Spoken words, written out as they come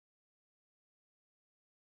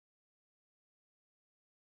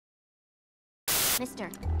Mister,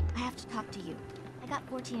 I have to talk to you. I got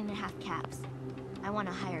 14.5 caps. I want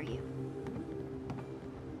to hire you.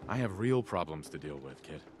 I have real problems to deal with,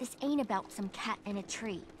 kid. This ain't about some cat in a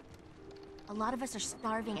tree. A lot of us are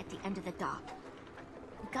starving at the end of the dock.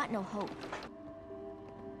 We got no hope.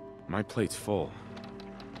 My plate's full.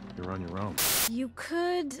 You're on your own. You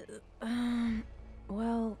could,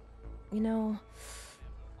 well, you know,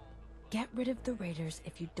 get rid of the Raiders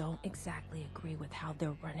if you don't exactly agree with how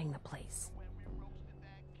they're running the place.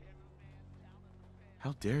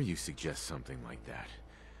 How dare you suggest something like that?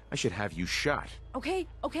 I should have you shot. Okay,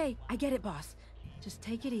 I get it, boss. Just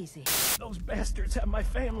take it easy. Those bastards have my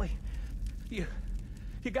family. You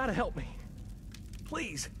gotta help me.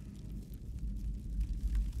 Please.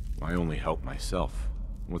 I only help myself.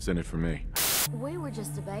 What's in it for me? We were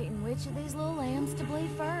just debating which of these little lambs to bleed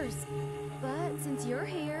first. But since you're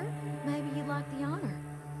here, maybe you'd like the honor.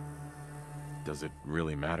 Does it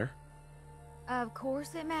really matter? Of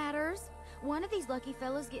course it matters. One of these lucky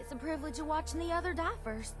fellas gets the privilege of watching the other die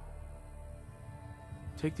first.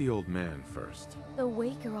 Take the old man first. The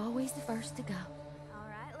weak are always the first to go. All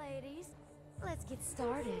right, ladies. Let's get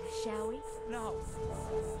started, shall we? No.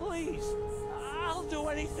 Please. I'll do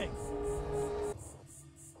anything.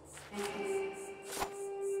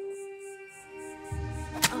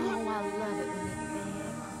 Oh, I love it when it's big.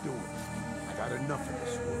 Do it. I got enough of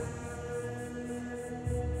this world.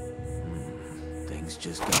 Things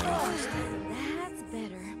just got interesting. That's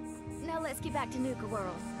better. Now let's get back to Nuka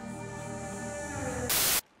World.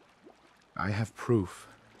 I have proof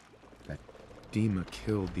that Dima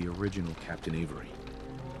killed the original Captain Avery.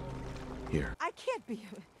 Here. I can't be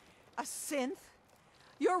a synth.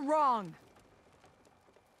 You're wrong.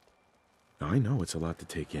 I know it's a lot to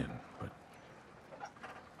take in, but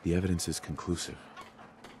the evidence is conclusive.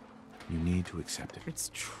 You need to accept it. It's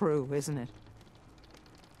true, isn't it?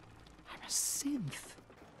 I'm a synth.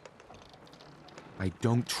 I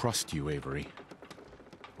don't trust you, Avery.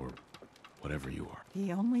 Or whatever you are.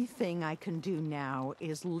 The only thing I can do now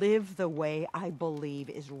is live the way I believe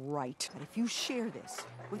is right. But if you share this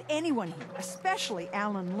with anyone here, especially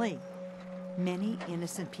Alan Lee, many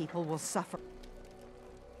innocent people will suffer.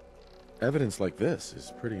 Evidence like this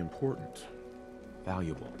is pretty important.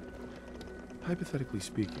 Valuable. Hypothetically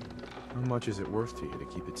speaking, how much is it worth to you to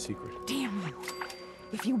keep it secret? Damn you!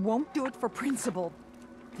 If you won't do it for principle,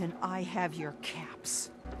 then I have your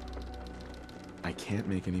caps. I can't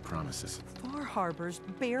make any promises. Far Harbor's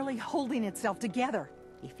barely holding itself together.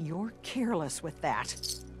 If you're careless with that...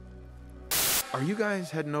 Are you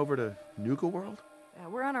guys heading over to Nuka World?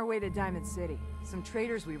 We're on our way to Diamond City. Some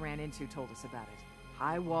traders we ran into told us about it.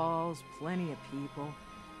 High walls, plenty of people.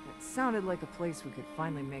 It sounded like a place we could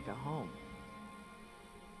finally make a home.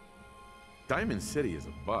 Diamond City is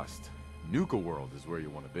a bust. Nuka World is where you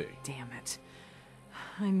want to be. Damn it.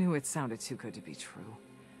 I knew it sounded too good to be true.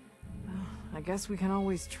 Well, I guess we can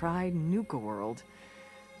always try Nuka World.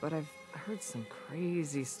 But I've heard some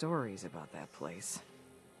crazy stories about that place.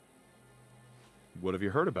 What have you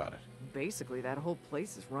heard about it? Basically, that whole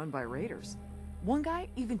place is run by raiders. One guy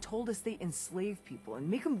even told us they enslave people and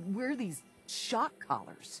make them wear these shock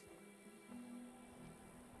collars.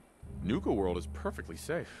 Nuka World is perfectly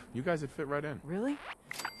safe. You guys would fit right in. Really?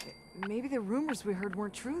 Maybe the rumors we heard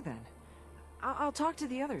weren't true then. I'll talk to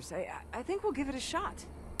the others. I think we'll give it a shot.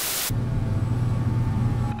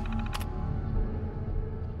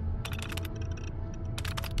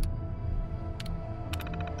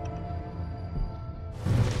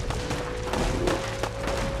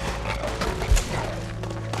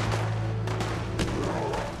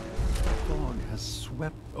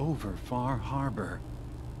 Over Far Harbor.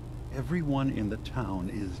 Everyone in the town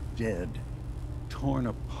is dead, torn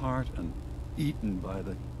apart and eaten by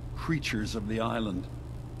the creatures of the island.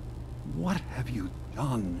 What have you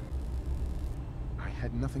done? I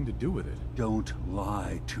had nothing to do with it. Don't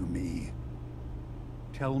lie to me.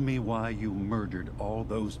 Tell me why you murdered all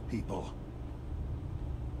those people.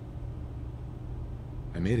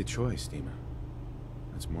 I made a choice, Dima.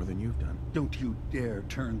 That's more than you've done. Don't you dare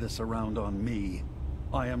turn this around on me.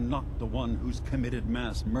 I am not the one who's committed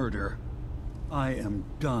mass murder. I am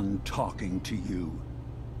done talking to you.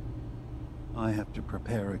 I have to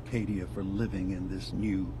prepare Acadia for living in this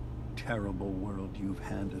new, terrible world you've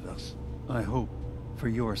handed us. I hope, for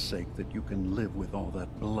your sake, that you can live with all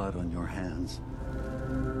that blood on your hands.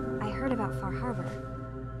 I heard about Far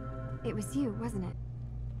Harbor. It was you, wasn't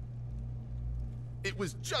it? It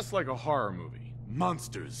was just like a horror movie.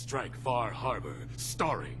 Monsters strike Far Harbor,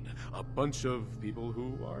 starring a bunch of people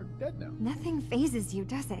who are dead now. Nothing phases you,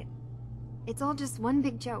 does it? It's all just one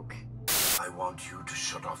big joke. I want you to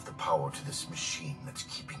shut off the power to this machine that's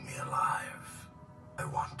keeping me alive. I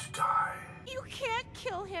want to die. You can't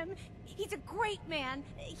kill him. He's a great man.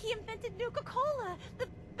 He invented Nuka-Cola, the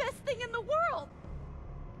best thing in the world.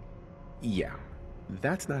 Yeah,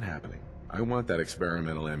 that's not happening. I want that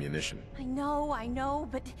experimental ammunition. I know,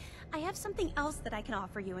 but I have something else that I can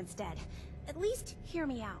offer you instead. At least hear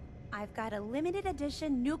me out. I've got a limited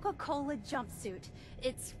edition Nuka-Cola jumpsuit.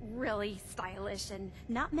 It's really stylish and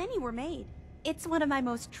not many were made. It's one of my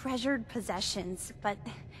most treasured possessions, but,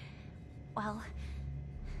 well,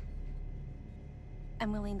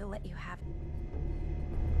 I'm willing to let you have it.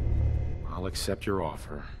 I'll accept your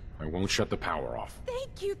offer. I won't shut the power off.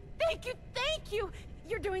 Thank you, thank you, thank you!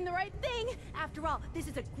 You're doing the right thing! After all, this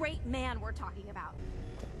is a great man we're talking about.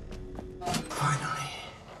 Finally.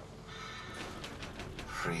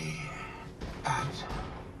 Free at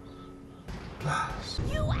last.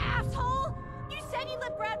 You asshole! You said you'd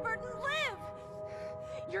let Brad Burton live!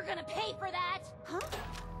 You're gonna pay for that! Huh?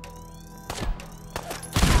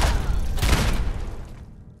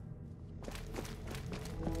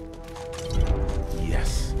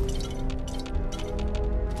 Yes.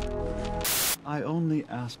 I only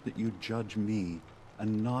ask that you judge me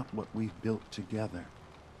and not what we've built together.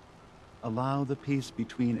 Allow the peace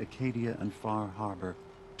between Acadia and Far Harbor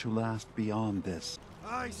to last beyond this.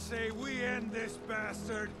 I say we end this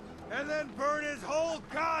bastard, and then burn his whole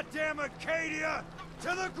goddamn Acadia to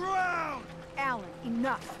the ground! Alan,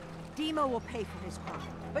 enough. Demo will pay for his crime,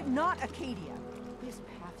 but not Acadia. This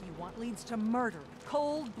path you want leads to murder.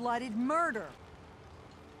 Cold-blooded murder.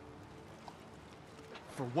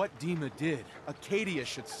 For what Dima did, Acadia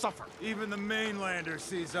should suffer. Even the mainlander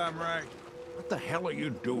sees I'm right. What the hell are you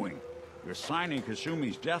doing? You're signing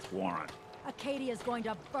Kasumi's death warrant. Acadia's going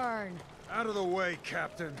to burn. Out of the way,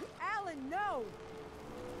 Captain. Alan, no!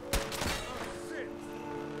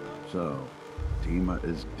 So, Dima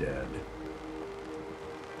is dead.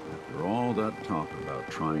 After all that talk about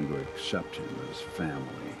trying to accept him as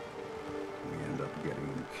family, we end up getting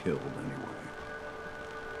him killed anyway.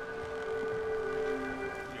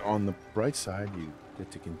 On the bright side, you get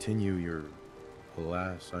to continue your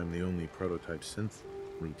alas, I'm the only prototype synth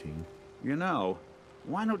routine. You know,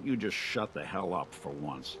 why don't you just shut the hell up for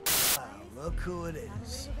once? Look who it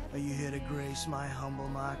is. Are you here to grace my humble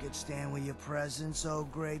market stand with your presence, oh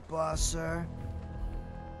great boss, sir?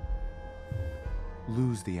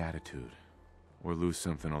 Lose the attitude, or lose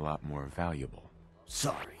something a lot more valuable.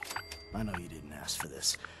 Sorry. I know you didn't ask for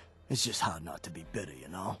this. It's just hard not to be bitter, you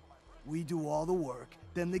know? We do all the work,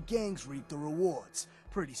 then the gangs reap the rewards.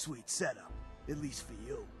 Pretty sweet setup, at least for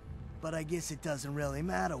you. But I guess it doesn't really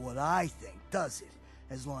matter what I think, does it?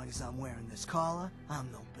 As long as I'm wearing this collar,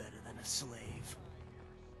 I'm no better than a slave.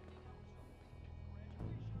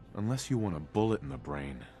 Unless you want a bullet in the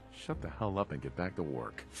brain, shut the hell up and get back to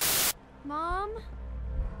work. Mom?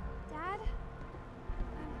 Dad?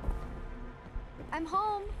 I'm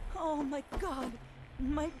home. Oh my god,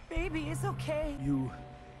 my baby is okay. You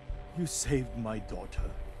saved my daughter.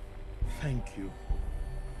 Thank you.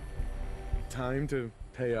 Time to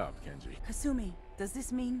pay up, Kenji. Kasumi, does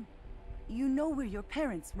this mean you know we're your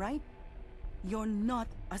parents, right? You're not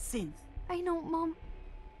a synth. I know, Mom.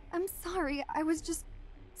 I'm sorry. I was just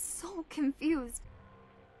so confused.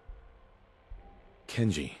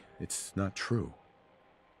 Kenji, it's not true.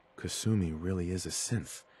 Kasumi really is a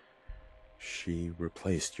synth. She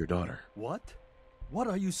replaced your daughter. What? What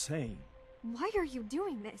are you saying? Why are you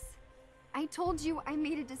doing this? I told you I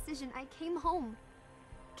made a decision. I came home.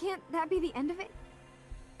 Can't that be the end of it?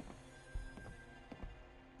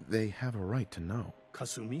 They have a right to know.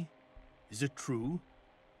 Kasumi, is it true?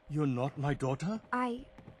 You're not my daughter?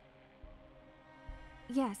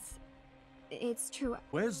 Yes. It's true.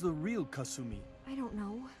 Where's the real Kasumi? I don't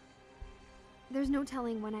know. There's no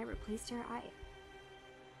telling when I replaced her.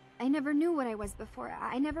 I never knew what I was before.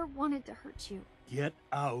 I never wanted to hurt you. Get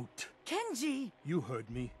out. Kenji! You heard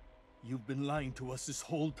me. You've been lying to us this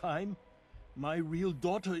whole time. My real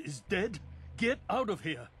daughter is dead. Get out of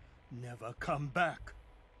here. Never come back.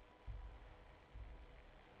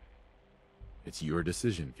 It's your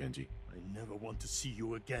decision, Kenji. I never want to see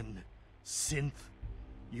you again, synth.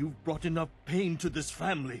 You've brought enough pain to this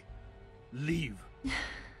family. Leave.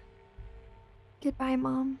 Goodbye,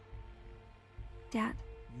 Mom. Dad.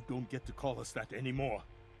 You don't get to call us that anymore.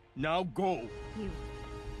 Now go. You.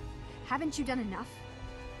 Haven't you done enough?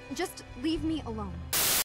 Just leave me alone.